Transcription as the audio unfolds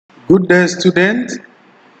Good day, students.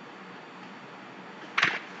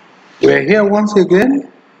 We're here once again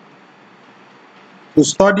to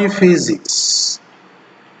study physics,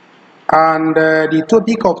 and the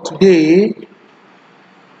topic of today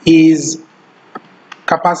is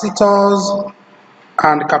capacitors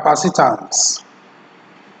and capacitance.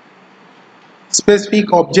 Specific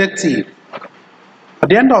objective. At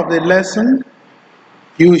the end of the lesson,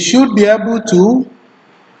 you should be able to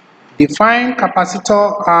define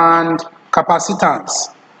capacitor and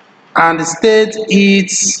capacitance and state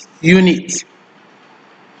its unit.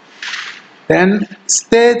 Then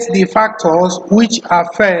state the factors which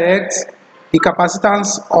affect the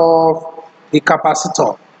capacitance of the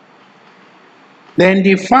capacitor. Then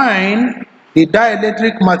define the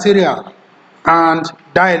dielectric material and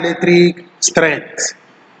dielectric strength.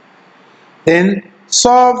 Then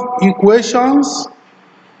solve equations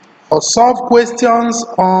or solve questions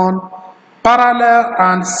on parallel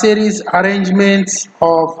and series arrangements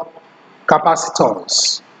of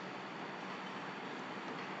capacitors.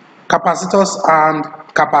 Capacitors and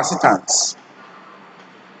capacitance.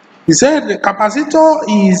 He said the capacitor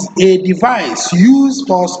is a device used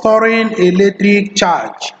for storing electric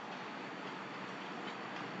charge.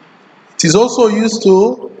 It is also used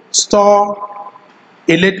to store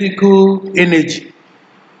electrical energy.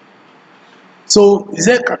 So he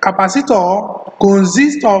said capacitor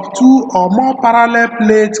consists of two or more parallel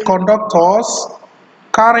plate conductors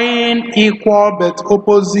carrying equal but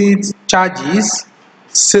opposite charges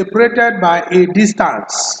separated by a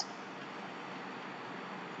distance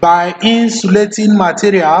by insulating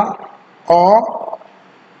material or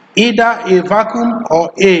either a vacuum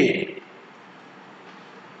or air.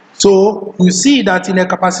 So you see that in a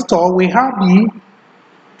capacitor we have the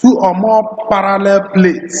two or more parallel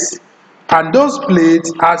plates, and those plates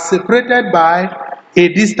are separated by a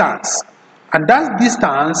distance, and that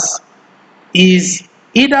distance is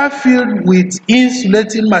either filled with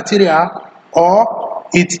insulating material or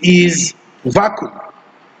it is vacuum,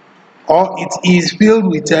 or it is filled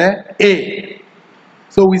with air.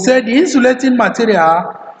 So we said the insulating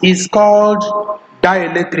material is called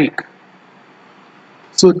dielectric.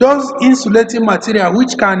 So those insulating material,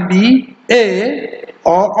 which can be air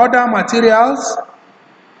or other materials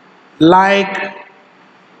like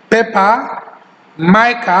paper,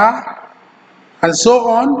 mica, and so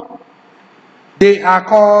on, they are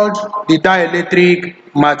called the dielectric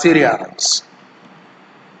materials.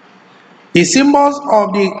 The symbol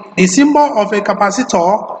of a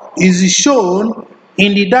capacitor is shown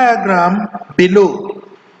in the diagram below.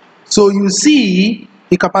 So you see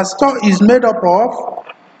the capacitor is made up of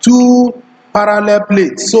two parallel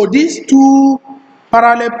plates. So these two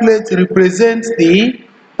parallel plates represent the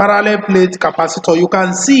parallel plate capacitor. You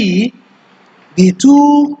can see the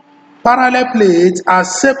two parallel plates are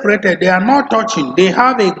separated. They are not touching. They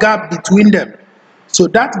have a gap between them. So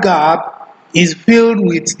that gap is filled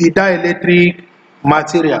with the dielectric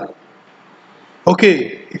material.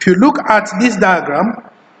 Okay, if you look at this diagram,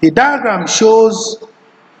 the diagram shows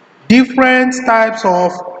different types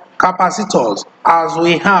of capacitors as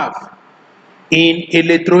we have in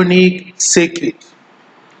electronic circuit.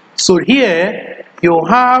 So here you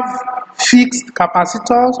have fixed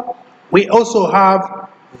capacitors. We also have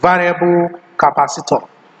variable capacitor.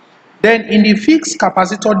 Then in the fixed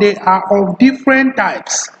capacitor, they are of different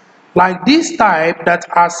types. Like this type that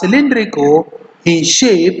are cylindrical in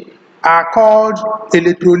shape are called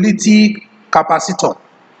electrolytic capacitor.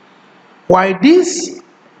 While this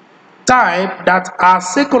type that are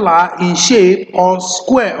circular in shape or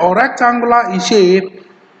square or rectangular in shape,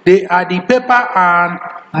 they are the paper and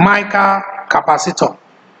mica capacitor.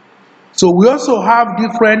 So we also have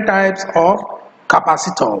different types of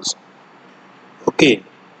capacitors. Okay,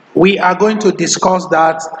 we are going to discuss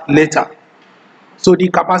that later. So the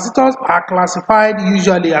capacitors are classified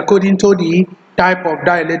usually according to the type of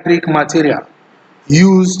dielectric material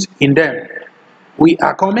used in them. We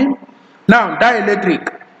are coming. Now,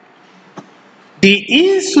 dielectric. The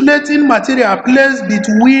insulating material placed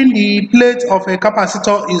between the plates of a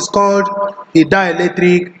capacitor is called the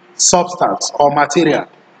dielectric substance or material.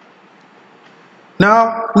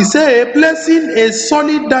 Now, we say placing a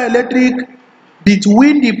solid dielectric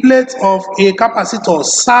between the plates of a capacitor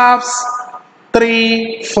serves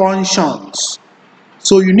three functions.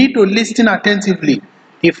 So you need to listen attentively.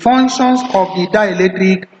 The functions of the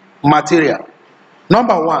dielectric material.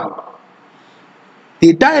 Number one,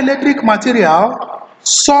 the dielectric material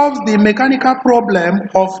solves the mechanical problem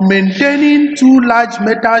of maintaining two large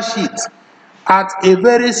metal sheets at a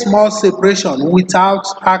very small separation without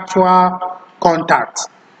actual contact.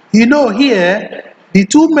 You know, here the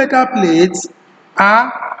two metal plates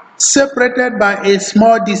are separated by a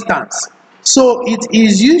small distance. So it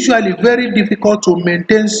is usually very difficult to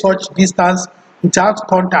maintain such distance without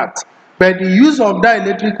contact, but the use of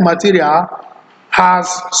dielectric material has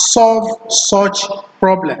solved such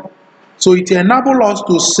problem. So it enables us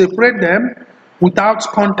to separate them without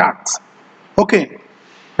contact. Okay,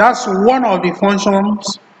 that's one of the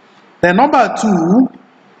functions. Then number two,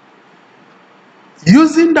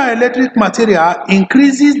 using dielectric material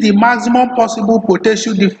increases the maximum possible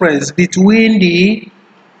potential difference between the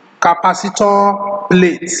capacitor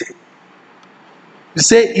plates. We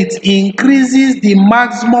say it increases the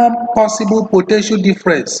maximum possible potential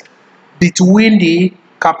difference between the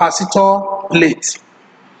capacitor plates.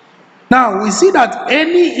 Now we see that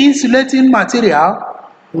any insulating material,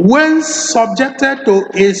 when subjected to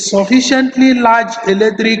a sufficiently large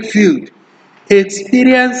electric field,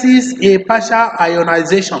 experiences a partial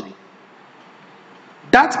ionization.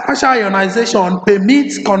 That partial ionization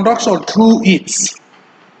permits conduction through it.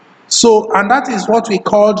 So, and that is what we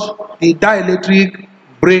call the dielectric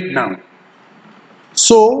breakdown.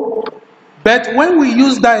 So, but when we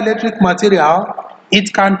use dielectric material,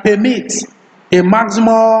 it can permit a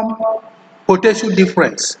maximum potential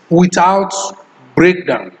difference without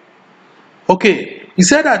breakdown. Okay, he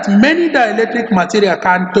said that many dielectric material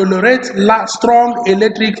can tolerate strong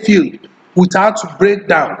electric field without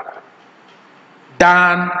breakdown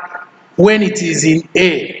than when it is in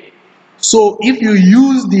air. So if you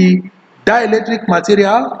use the dielectric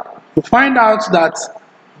material, you find out that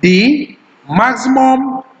the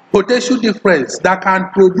maximum potential difference that can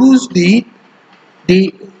produce the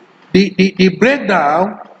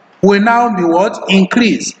breakdown will now be what?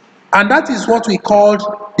 Increase. And that is what we call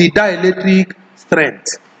the dielectric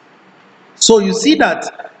strength. So you see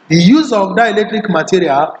that the use of dielectric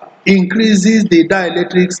material increases the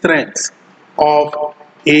dielectric strength of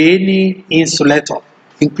any insulator,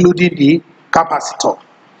 including the capacitor.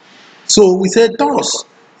 So we say thus,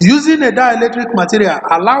 using a dielectric material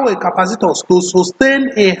allow a capacitor to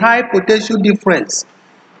sustain a high potential difference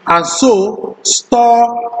and so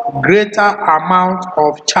store greater amount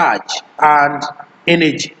of charge and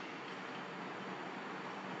energy.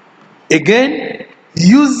 Again,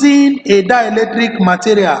 using a dielectric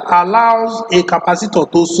material allows a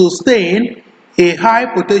capacitor to sustain a high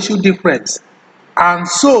potential difference and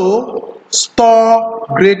so store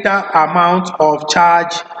greater amount of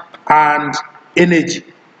charge and energy.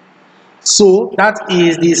 So that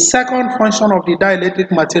is the second function of the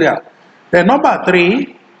dielectric material. Then number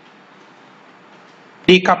three,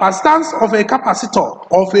 the capacitance of a capacitor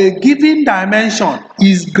of a given dimension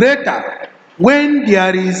is greater when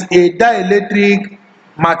there is a dielectric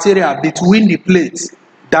material between the plates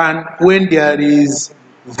than when there is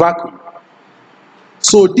vacuum.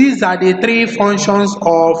 So these are the three functions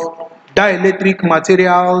of dielectric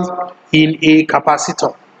materials in a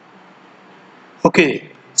capacitor.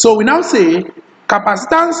 Okay, so we now say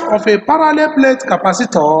capacitance of a parallel plate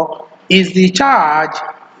capacitor is the charge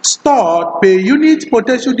stored per unit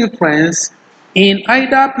potential difference in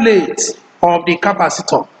either plate of the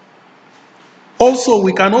capacitor. Also,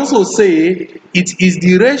 we can also say it is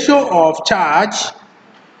the ratio of charge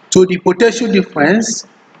to the potential difference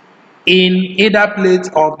in either plate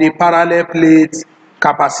of the parallel plate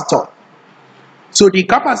capacitor. So the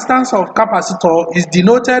capacitance of capacitor is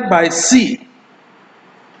denoted by C,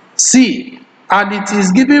 and it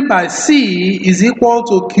is given by C is equal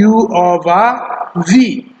to Q over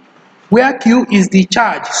V, where Q is the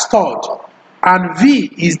charge stored and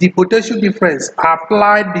V is the potential difference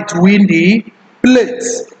applied between the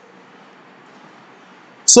plates.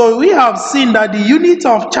 So we have seen that the unit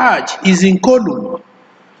of charge is in coulomb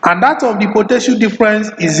and that of the potential difference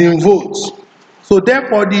is in volts. So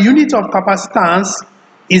therefore the unit of capacitance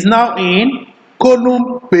is now in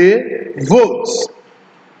coulomb per volts.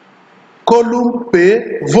 Coulomb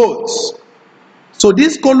per volts. So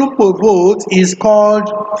this coulomb per volt is called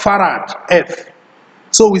farad, F.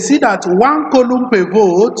 So we see that 1 coulomb per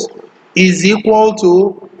volt is equal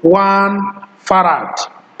to 1 farad,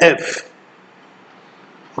 F.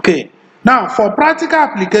 Okay, now for practical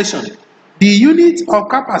application, the unit of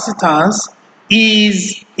capacitance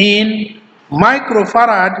is in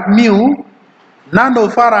microfarad mu,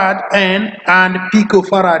 nanofarad N, and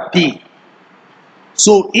picofarad P.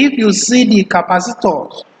 So if you see the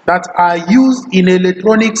capacitors that are used in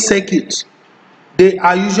electronic circuits, they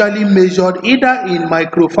are usually measured either in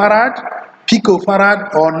microfarad,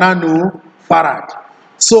 picofarad, or nanofarad.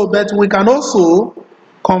 So, but we can also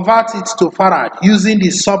convert it to farad using the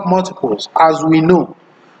submultiples as we know.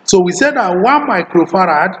 So we said that 1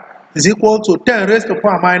 microfarad is equal to 10 raised to the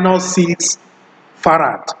power minus 6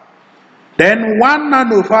 farad. Then 1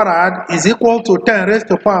 nanofarad is equal to 10 raised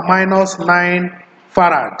to the power minus 9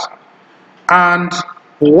 farad. And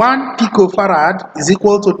 1 picofarad is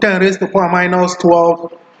equal to 10 raised to the power minus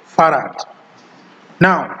 12 farad.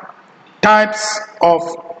 Now, types of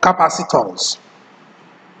capacitors.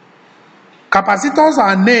 Capacitors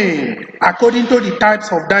are named according to the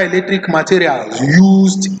types of dielectric materials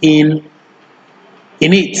used in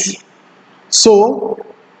it. So,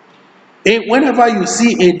 whenever you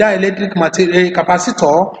see a dielectric material, a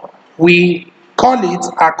capacitor, we call it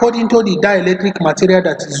according to the dielectric material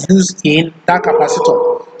that is used in that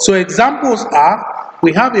capacitor. So examples are,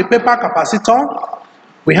 we have a paper capacitor,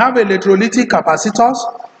 we have electrolytic capacitors,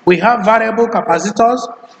 we have variable capacitors,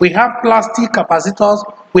 we have plastic capacitors,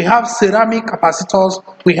 we have ceramic capacitors,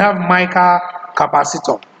 we have mica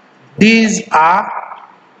capacitor. These are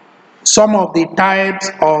some of the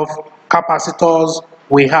types of capacitors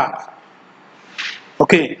we have.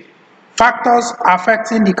 Okay, factors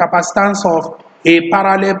affecting the capacitance of a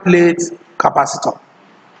parallel plate capacitor.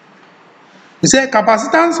 We say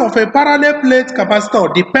capacitance of a parallel plate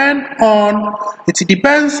capacitor depends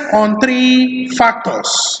on three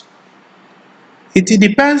factors. It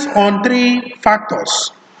depends on three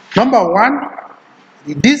factors. Number one,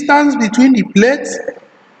 the distance between the plates.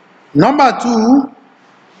 Number two,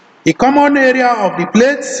 the common area of the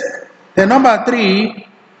plates. Then number three,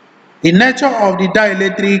 the nature of the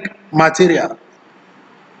dielectric material.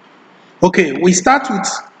 Okay, we start with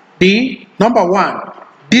the number one,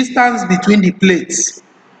 distance between the plates.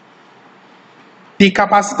 The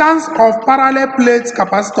capacitance of parallel plate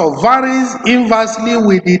capacitor varies inversely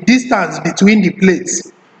with the distance between the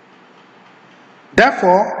plates.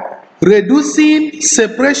 Therefore, reducing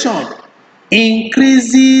separation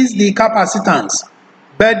increases the capacitance,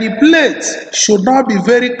 but the plates should not be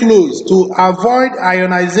very close to avoid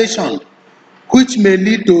ionization, which may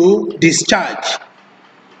lead to discharge.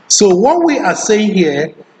 So what we are saying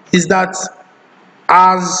here is that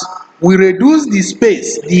as we reduce the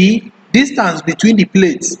space, the distance between the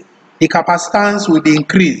plates, the capacitance will be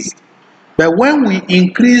increased. But when we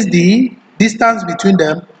increase the distance between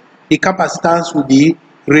them, the capacitance will be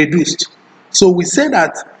reduced. So we say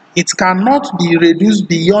that it cannot be reduced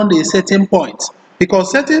beyond a certain point,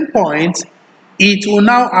 because certain point it will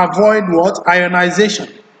now avoid what? Ionization.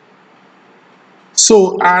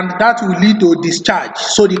 So, and that will lead to discharge.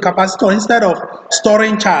 So the capacitor, instead of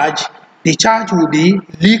storing charge, the charge will be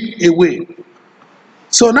leaked away.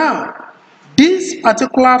 So now, this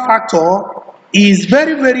particular factor is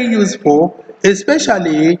very, very useful,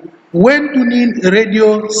 especially when tuning a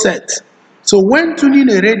radio set. So when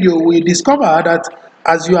tuning a radio, we discover that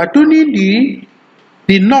as you are tuning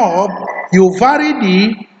the knob, you vary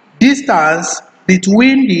the distance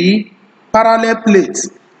between the parallel plates.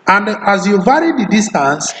 And as you vary the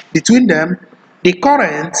distance between them, the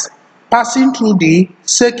current passing through the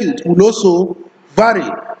circuit will also vary,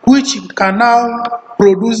 which can now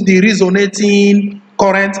produce the resonating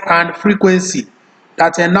current and frequency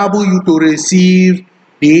that enable you to receive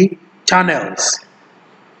the channels.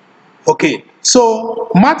 Okay, so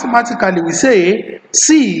mathematically we say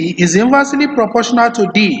C is inversely proportional to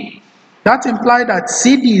D. That implies that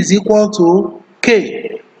CD is equal to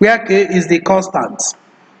K, where K is the constant.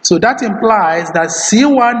 So that implies that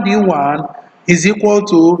C1D1 is equal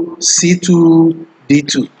to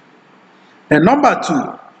C2D2. And number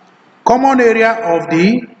two, common area of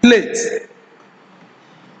the plate.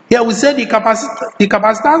 Here we say the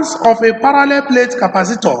capacitance of a parallel plate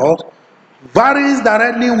capacitor varies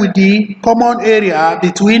directly with the common area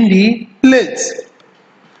between the plates.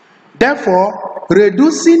 Therefore,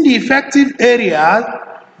 reducing the effective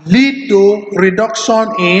area leads to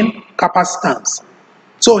reduction in capacitance.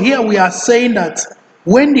 So here we are saying that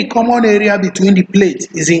when the common area between the plates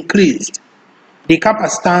is increased, the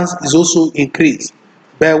capacitance is also increased.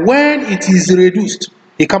 But when it is reduced,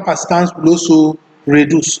 the capacitance will also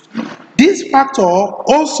reduce. This factor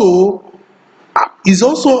is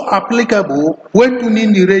also applicable when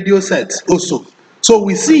tuning the radio set also. So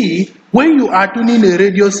we see when you are tuning a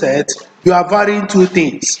radio set, you are varying two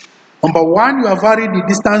things. Number one, you are varying the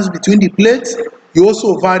distance between the plates. You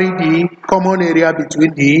also vary the common area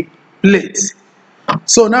between the plates.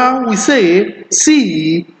 So now we say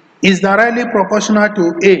C is directly proportional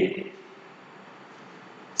to A.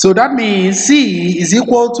 So that means C is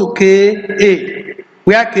equal to KA,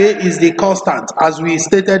 where K is the constant, as we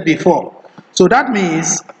stated before. So that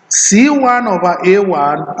means C1 over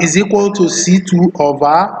A1 is equal to C2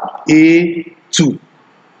 over A2.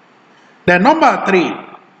 Then number three,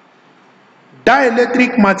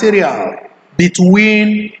 dielectric material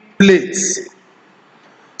between plates.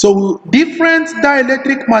 So different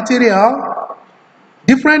dielectric material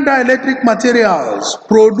different dielectric materials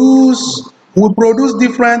will produce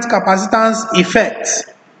different capacitance effects.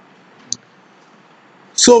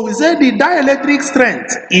 So we say the dielectric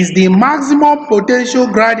strength is the maximum potential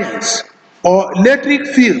gradients or electric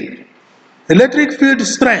field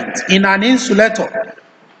strength in an insulator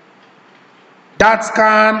that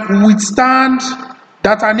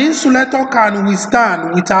an insulator can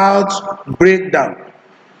withstand without breakdown.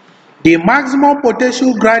 The maximum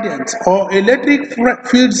potential gradient or electric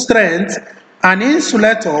field strength an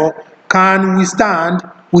insulator can withstand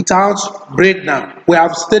without breakdown. We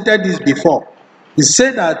have stated this before. We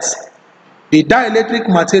say that the dielectric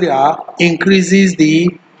material increases the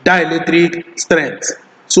dielectric strength.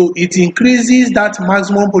 So it increases that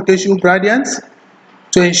maximum potential gradient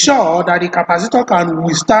to ensure that the capacitor can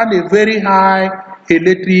withstand a very high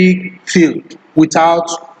electric field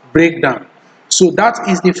without breakdown. So that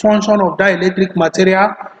is the function of dielectric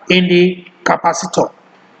material in the capacitor.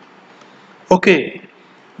 Okay,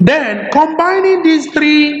 then combining these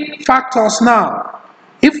three factors now,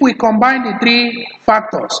 if we combine the three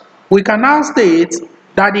factors, we can now state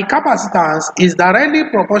that the capacitance is directly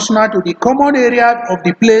proportional to the common area of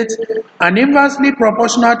the plate and inversely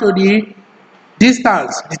proportional to the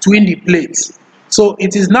distance between the plates. So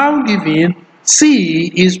it is now given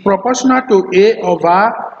C is proportional to A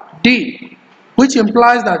over D, which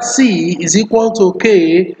implies that C is equal to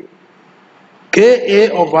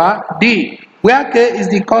Ka over D, where K is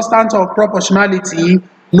the constant of proportionality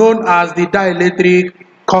known as the dielectric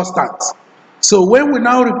constant. So when we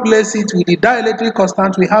now replace it with the dielectric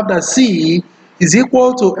constant, we have that C is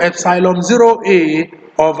equal to epsilon 0A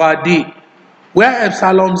over D, where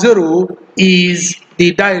epsilon 0 is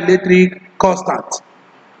the dielectric constant.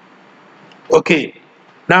 Okay,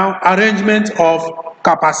 now arrangement of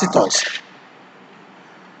capacitors.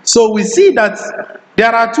 So we see that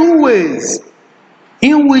there are two ways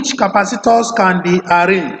in which capacitors can be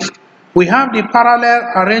arranged. We have the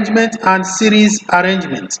parallel arrangement and series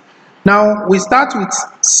arrangement. Now we start with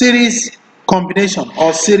series combination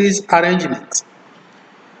or series arrangement.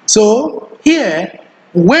 So here,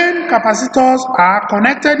 when capacitors are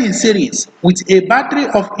connected in series with a battery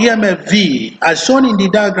of EMF V as shown in the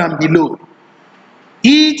diagram below,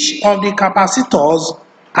 each of the capacitors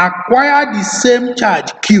acquire the same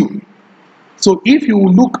charge Q. So if you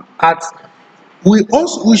look at, we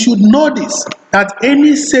should notice that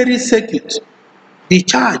any series circuit, the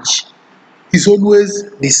charge is always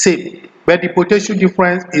the same, but the potential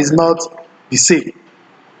difference is not the same.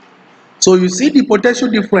 So you see the potential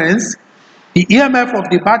difference, the EMF of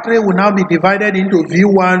the battery will now be divided into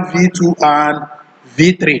V1, V2 and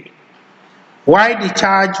V3, while the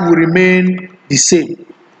charge will remain the same.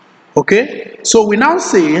 Okay, so we now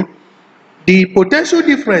say the potential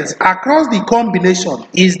difference across the combination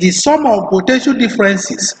is the sum of potential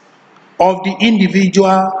differences of the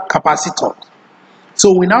individual capacitors.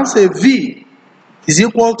 So we now say V is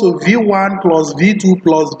equal to V1 plus V2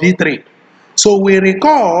 plus V3. So we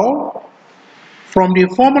recall from the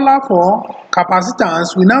formula for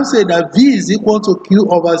capacitance, we now say that V is equal to Q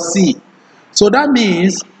over C. So that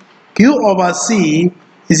means Q over C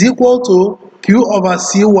is equal to Q over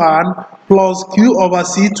C1 plus Q over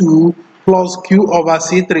C2 plus Q over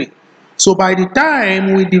C3. So by the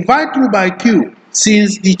time we divide through by Q,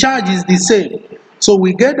 since the charge is the same, so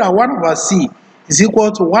we get that 1 over C is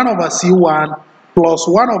equal to 1 over C1 plus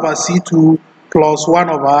 1 over C2 plus 1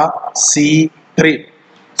 over C3.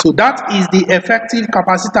 So that is the effective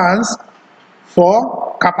capacitance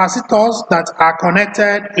for capacitors that are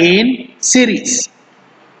connected in series.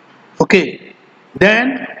 Okay,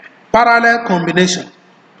 then parallel combination.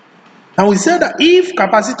 Now we say that if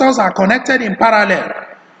capacitors are connected in parallel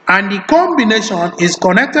and the combination is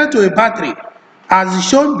connected to a battery as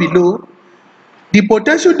shown below, the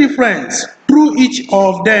potential difference through each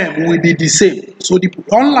of them will be the same. So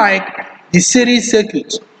unlike the series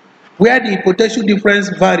circuit where the potential difference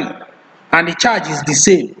vary and the charge is the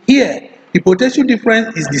same, here the potential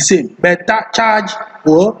difference is the same but that charge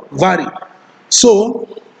will vary. So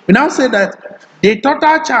we now say that the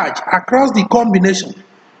total charge across the combination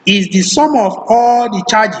is the sum of all the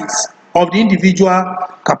charges of the individual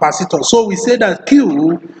capacitor. So we say that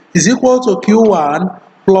Q is equal to Q1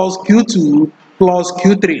 plus Q2 plus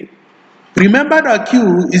Q3. Remember that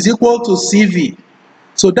Q is equal to CV.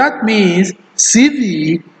 So that means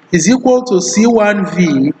CV is equal to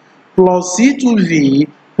C1V plus C2V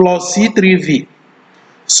plus C3V.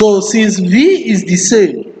 So since V is the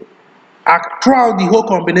same throughout the whole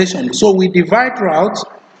combination, so we divide throughout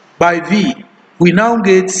by V, we now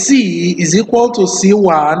get C is equal to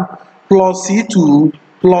C1 plus C2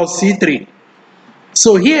 plus C3.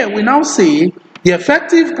 So here we now say the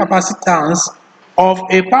effective capacitance of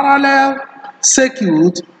a parallel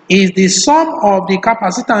circuit is the sum of the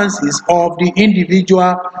capacitances of the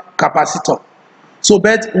individual capacitor. So,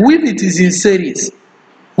 but if it is in series,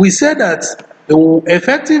 we say that the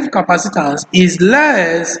effective capacitance is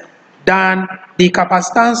less than the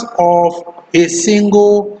capacitance of a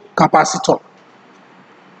single capacitor.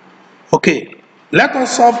 Okay, let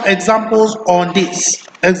us solve examples on this.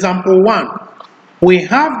 Example 1. We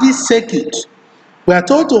have this circuit. We are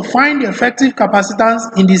told to find the effective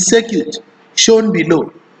capacitance in the circuit shown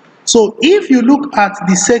below. So if you look at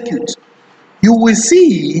the circuit, you will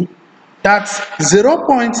see that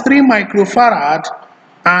 0.3 microfarad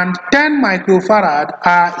and 10 microfarad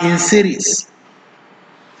are in series,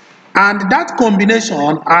 and that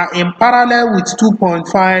combination are in parallel with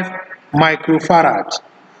 2.5 microfarad.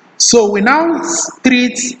 So we now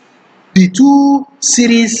treat the two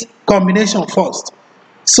series combination first.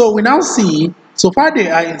 So we now see, so far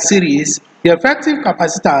they are in series, the effective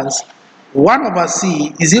capacitance 1 over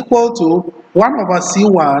C is equal to 1 over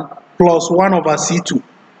C1 plus 1 over C2.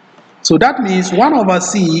 So that means 1 over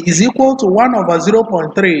C is equal to 1 over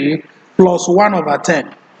 0.3 plus 1 over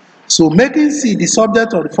 10. So making C the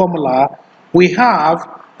subject of the formula, we have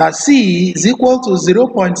that C is equal to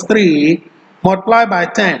 0.3 multiplied by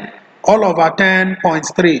 10 all over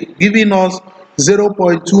 10.3, giving us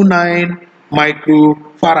 0.29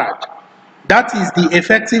 microfarad. That is the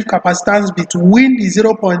effective capacitance between the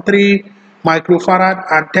 0.3 microfarad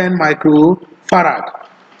and 10 microfarad.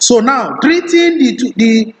 So now, treating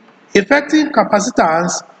the effective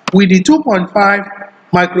capacitance with the 2.5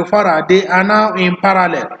 microfarad, they are now in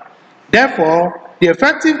parallel. Therefore, the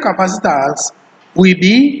effective capacitance will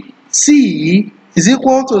be C is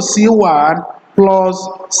equal to C1 plus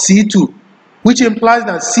C2, which implies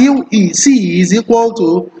that C is equal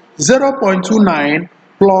to 0.29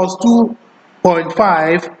 plus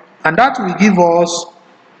 2.5, and that will give us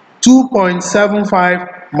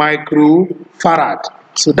 2.75 microfarad.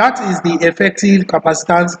 So that is the effective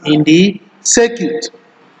capacitance in the circuit.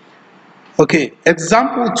 Okay,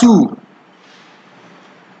 example 2.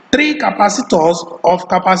 3 capacitors of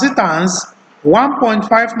capacitance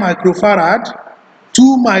 1.5 microfarad, 2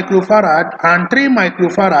 microfarad and 3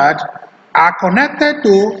 microfarad are connected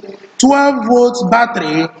to 12 volts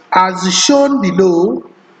battery as shown below.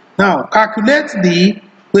 Now calculate the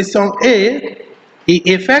question A, the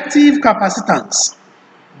effective capacitance,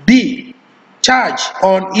 B, charge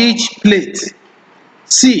on each plate,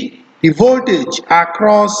 C, the voltage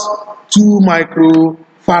across 2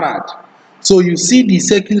 microfarad. So you see the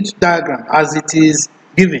circuit diagram as it is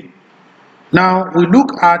given. Now we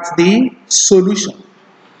look at the solution.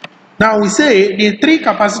 Now we say the 3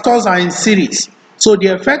 capacitors are in series. So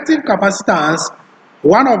the effective capacitance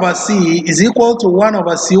 1 over C is equal to 1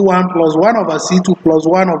 over C1 plus 1 over C2 plus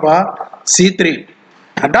 1 over C3.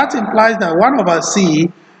 And that implies that 1 over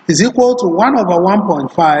C is equal to 1 over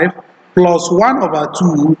 1.5 plus 1 over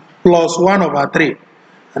 2 plus 1 over 3.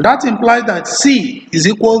 And that implies that C is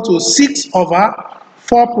equal to 6 over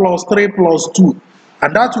 4 plus 3 plus 2.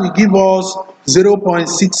 And that will give us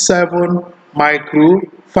 0.67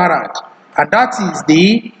 microfarad. And that is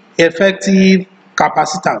the effective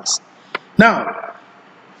capacitance. Now,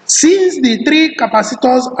 since the 3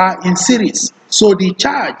 capacitors are in series, so the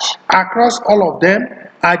charge across all of them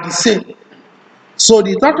are the same. So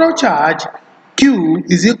the total charge Q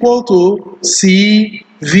is equal to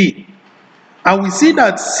CV. And we see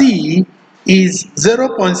that C is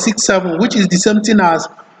 0.67, which is the same thing as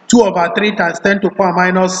 2 over 3 times 10 to the power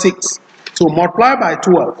minus 6. So multiply by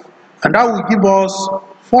 12. And that will give us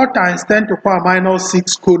 4 times 10 to the power minus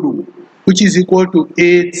 6 coulomb, which is equal to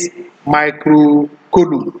 8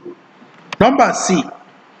 microcoulomb. Number C,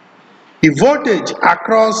 the voltage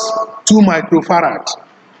across 2 microfarad.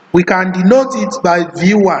 We can denote it by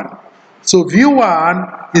V1. So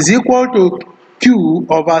V1 is equal to Q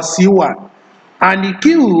over C1. And the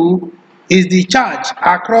Q is the charge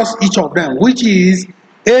across each of them, which is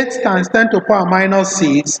 8 times 10 to the power minus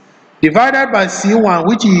 6 divided by C1,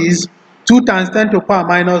 which is 2 times 10 to the power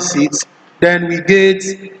minus 6. Then we get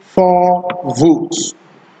 4 volts.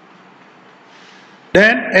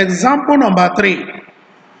 Then example number 3.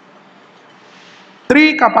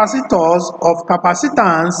 3 capacitors of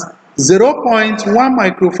capacitance 0.1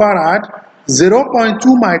 microfarad, 0.2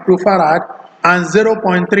 microfarad and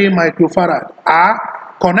 0.3 microfarad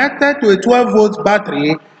are connected to a 12 volt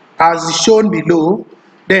battery as shown below.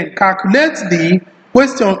 Then calculate the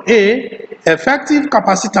question A, effective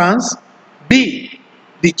capacitance, B,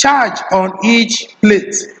 the charge on each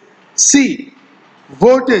plate, C,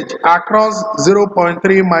 voltage across 0.3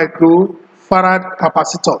 microfarad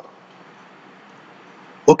capacitor.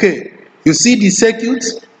 Okay, you see the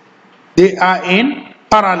circuits, they are in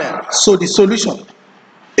parallel. So the solution: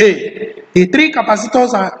 A, the three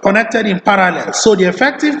capacitors are connected in parallel. So the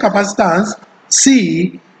effective capacitance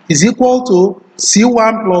C is equal to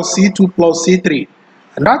C1 plus C2 plus C3.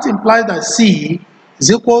 And that implies that C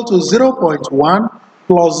is equal to 0.1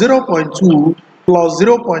 plus 0.2 plus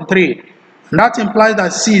 0.3. And that implies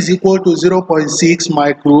that C is equal to 0.6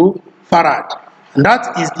 microfarad. And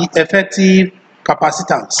that is the effective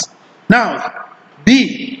capacitance. Now,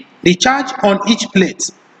 B, the charge on each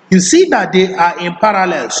plate. You see that they are in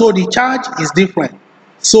parallel, so the charge is different.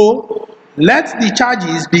 So let the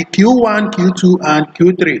charges be Q1, Q2, and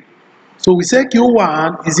Q3. So we say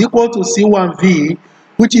Q1 is equal to C1V,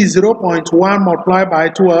 which is 0.1 multiplied by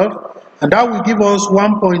 12, and that will give us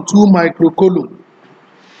 1.2 microcoulomb.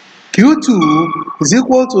 Q2 is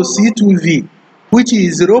equal to C2V, which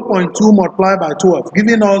is 0.2 multiplied by 12,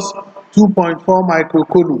 giving us 2.4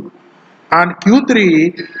 microcoulomb. And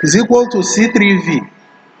Q3 is equal to C3V,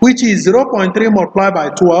 which is 0.3 multiplied by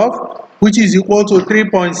 12, which is equal to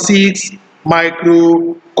 3.6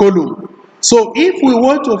 microcoulomb. So if we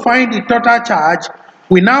want to find the total charge,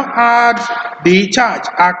 we now add the charge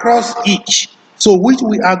across each. So which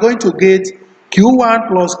we are going to get Q1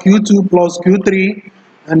 plus Q2 plus Q3,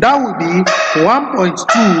 and that will be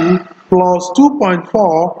 1.2 plus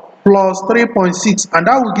 2.4 plus 3.6, and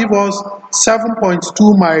that will give us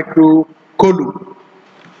 7.2 microcoulomb.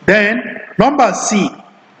 Then number C,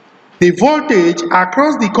 the voltage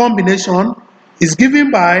across the combination is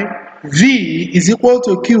given by V is equal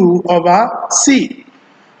to Q over C.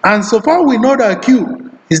 And so far we know that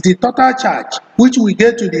Q is the total charge, which we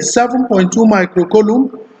get to the 7.2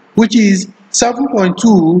 microcoulomb, which is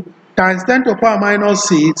 7.2 times 10 to the power minus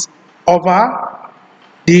 6 over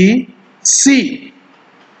the C.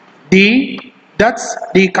 That's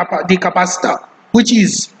the capacitor, which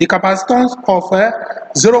is the capacitance of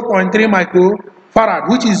 0.3 microfarad,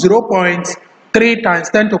 which is 0.3 times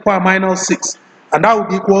 10 to the power minus 6, and that will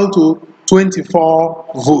be equal to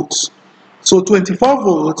 24 volts. So 24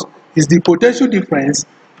 volts is the potential difference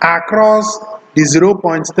across the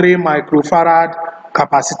 0.3 microfarad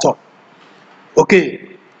capacitor.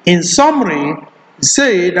 Okay, in summary,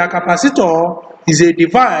 say that capacitor is a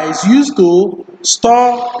device used to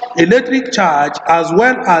store electric charge as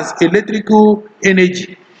well as electrical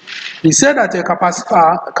energy. We say that a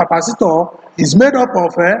capacitor is made up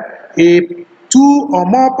of a two or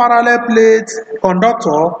more parallel plate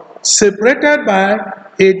conductor separated by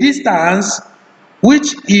a distance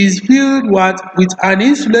which is filled with an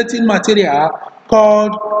insulating material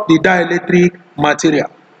called the dielectric material.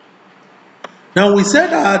 Now we say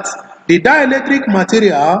that the dielectric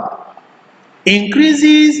material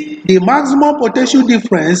increases the maximum potential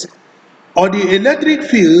difference or the electric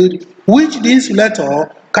field which the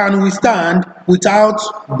insulator can withstand without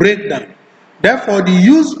breakdown. Therefore, the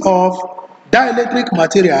use of dielectric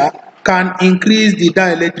material can increase the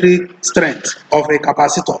dielectric strength of a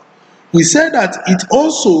capacitor. We say that it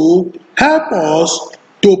also helps us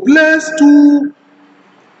to place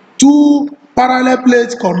two parallel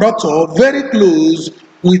plate conductor very close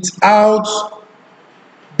without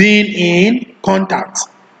being in contact.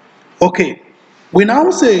 Okay, we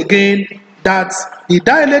now say again that the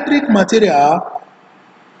dielectric material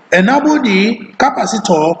enable the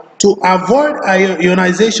capacitor to avoid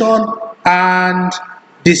ionization and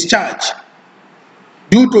discharge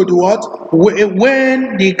due to the what?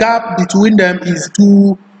 When the gap between them is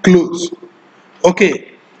too close.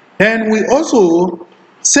 Okay, then we also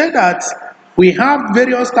say that we have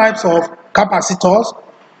various types of capacitors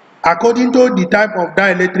according to the type of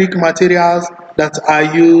dielectric materials that are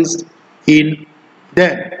used in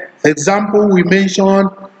them. Example, we mentioned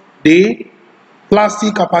the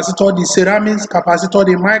plastic capacitor, the ceramics capacitor,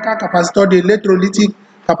 the mica capacitor, the electrolytic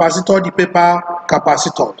capacitor, the paper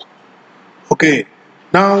capacitor. Okay,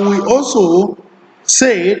 now we also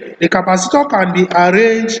say the capacitor can be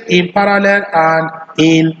arranged in parallel and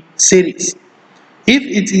in series. If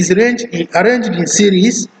it is arranged in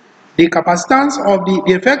series, the capacitance of the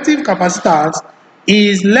effective capacitance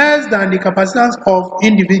is less than the capacitance of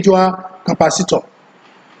individual capacitor,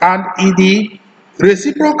 and the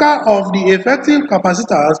reciprocal of the effective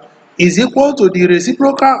capacitance is equal to the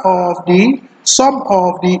reciprocal of the sum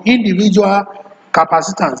of the individual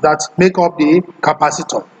capacitance that make up the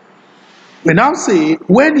capacitor. We now say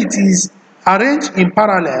when it is arranged in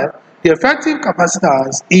parallel, the effective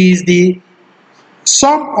capacitance is the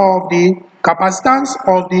sum of the capacitance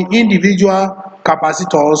of the individual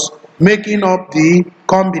capacitors making up the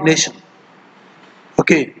combination.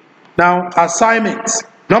 Okay, now assignments.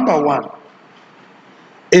 Number 1.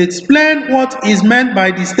 Explain what is meant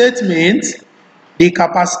by the statement, the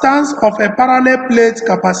capacitance of a parallel plate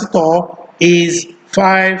capacitor is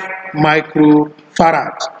 5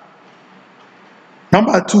 microfarad.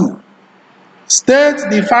 Number 2. State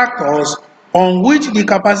the factors on which the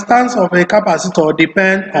capacitance of a capacitor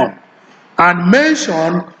depend on, and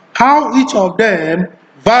mention how each of them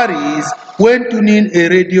varies when tuning a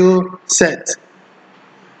radio set.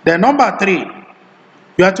 Then number 3,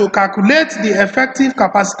 you have to calculate the effective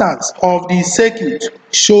capacitance of the circuit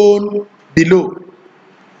shown below.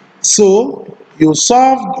 So you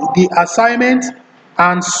solve the assignment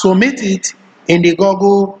and submit it in the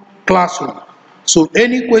Google Classroom. So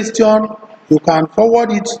any question, you can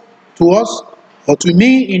forward it to us or to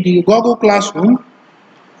me in the Google Classroom.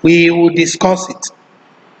 We will discuss it.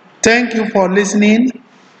 Thank you for listening,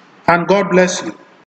 and God bless you.